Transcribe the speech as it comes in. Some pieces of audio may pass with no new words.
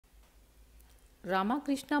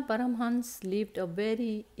Ramakrishna Paramhans lived a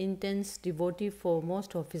very intense devotee for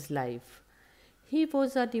most of his life. He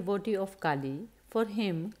was a devotee of Kali. For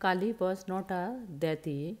him, Kali was not a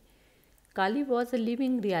deity. Kali was a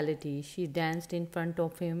living reality. She danced in front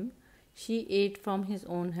of him. She ate from his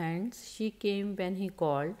own hands. She came when he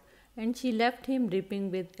called, and she left him dripping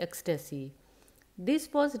with ecstasy.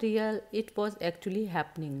 This was real, it was actually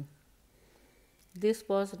happening. This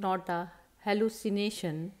was not a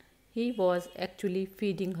hallucination, he was actually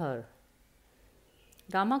feeding her.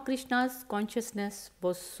 Ramakrishna's consciousness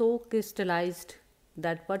was so crystallized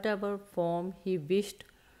that whatever form he wished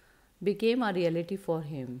became a reality for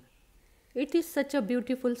him. It is such a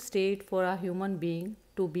beautiful state for a human being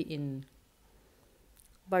to be in.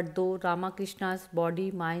 But though Ramakrishna's body,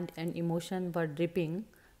 mind, and emotion were dripping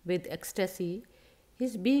with ecstasy,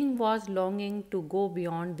 his being was longing to go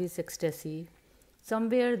beyond this ecstasy.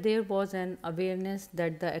 Somewhere there was an awareness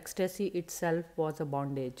that the ecstasy itself was a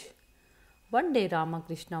bondage. One day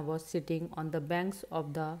Ramakrishna was sitting on the banks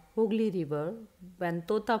of the Hooghly river when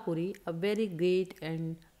Totapuri, a very great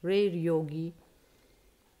and rare yogi,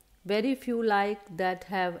 very few like that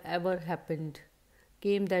have ever happened,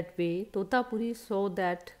 came that way. Totapuri saw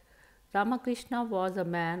that Ramakrishna was a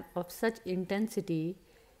man of such intensity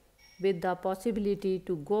with the possibility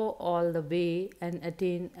to go all the way and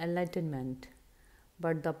attain enlightenment.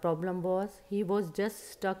 But the problem was he was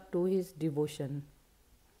just stuck to his devotion.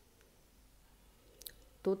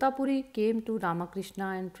 Totapuri came to Ramakrishna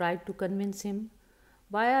and tried to convince him,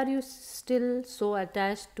 why are you still so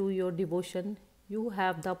attached to your devotion? You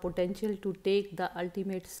have the potential to take the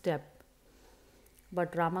ultimate step.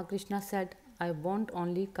 But Ramakrishna said, I want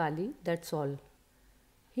only Kali, that's all.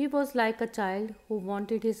 He was like a child who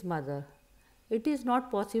wanted his mother. It is not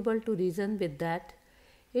possible to reason with that.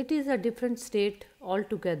 It is a different state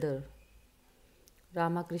altogether.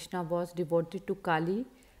 Ramakrishna was devoted to Kali,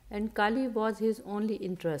 and Kali was his only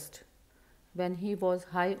interest. When he was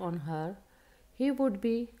high on her, he would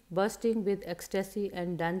be bursting with ecstasy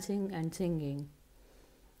and dancing and singing.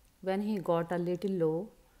 When he got a little low,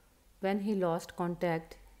 when he lost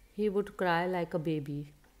contact, he would cry like a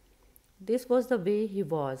baby. This was the way he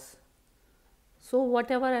was. So,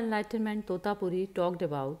 whatever enlightenment Totapuri talked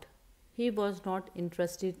about, he was not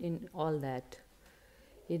interested in all that.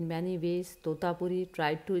 In many ways, Totapuri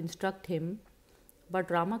tried to instruct him,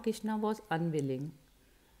 but Ramakrishna was unwilling.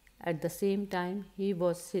 At the same time, he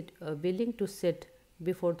was willing to sit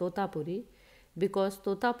before Totapuri because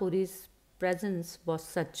Totapuri's presence was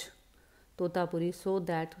such. Totapuri saw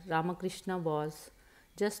that Ramakrishna was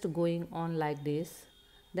just going on like this.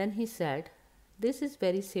 Then he said, this is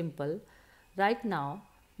very simple. Right now,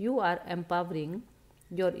 you are empowering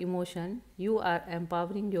your emotion, you are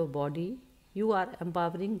empowering your body, you are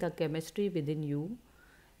empowering the chemistry within you.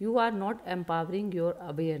 You are not empowering your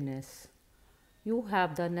awareness. You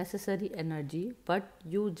have the necessary energy, but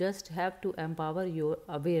you just have to empower your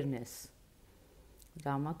awareness.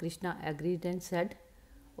 Ramakrishna agreed and said,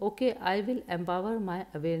 okay, I will empower my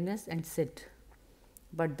awareness and sit.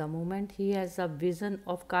 But the moment he has a vision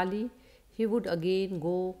of Kali, he would again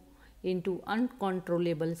go into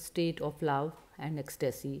uncontrollable state of love and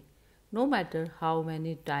ecstasy. No matter how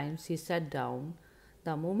many times he sat down,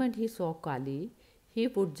 the moment he saw Kali, he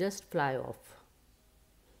would just fly off.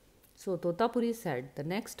 So Totapuri said, the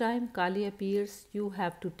next time Kali appears, you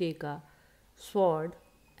have to take a sword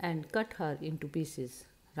and cut her into pieces.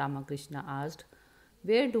 Ramakrishna asked,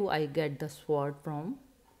 where do I get the sword from?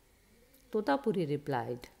 Totapuri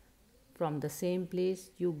replied, from the same place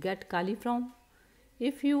you get Kali from.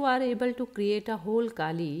 If you are able to create a whole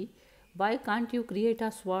Kali, why can't you create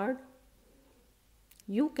a sword?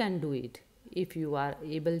 You can do it. If you are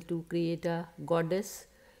able to create a goddess,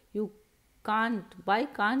 you can't. Why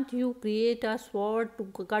can't you create a sword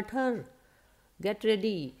to cut her? Get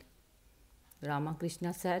ready.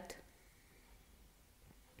 Ramakrishna said.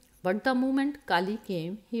 But the moment Kali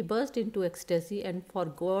came, he burst into ecstasy and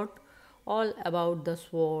forgot all about the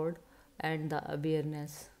sword and the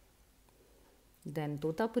awareness. Then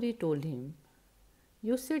Totapuri told him,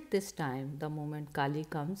 you sit this time the moment Kali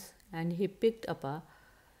comes, and he picked up a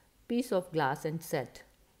piece of glass and said,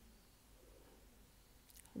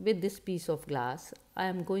 with this piece of glass, I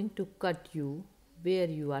am going to cut you where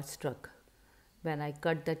you are struck. When I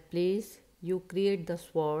cut that place, you create the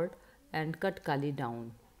sword and cut Kali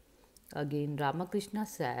down. Again Ramakrishna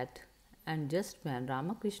sat, and just when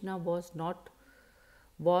Ramakrishna was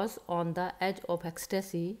on the edge of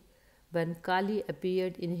ecstasy, when Kali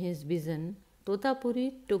appeared in his vision,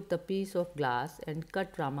 Totapuri took the piece of glass and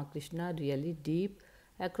cut Ramakrishna really deep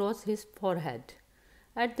across his forehead.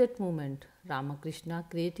 At that moment, Ramakrishna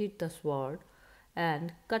created the sword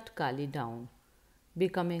and cut Kali down,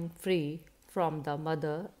 becoming free from the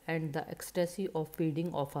mother and the ecstasy of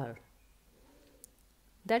feeding of her.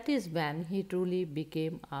 That is when he truly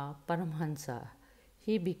became a Paramhansa.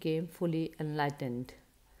 He became fully enlightened.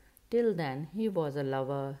 Till then, he was a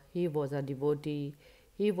lover, he was a devotee,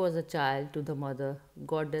 he was a child to the mother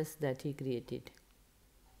goddess that he created.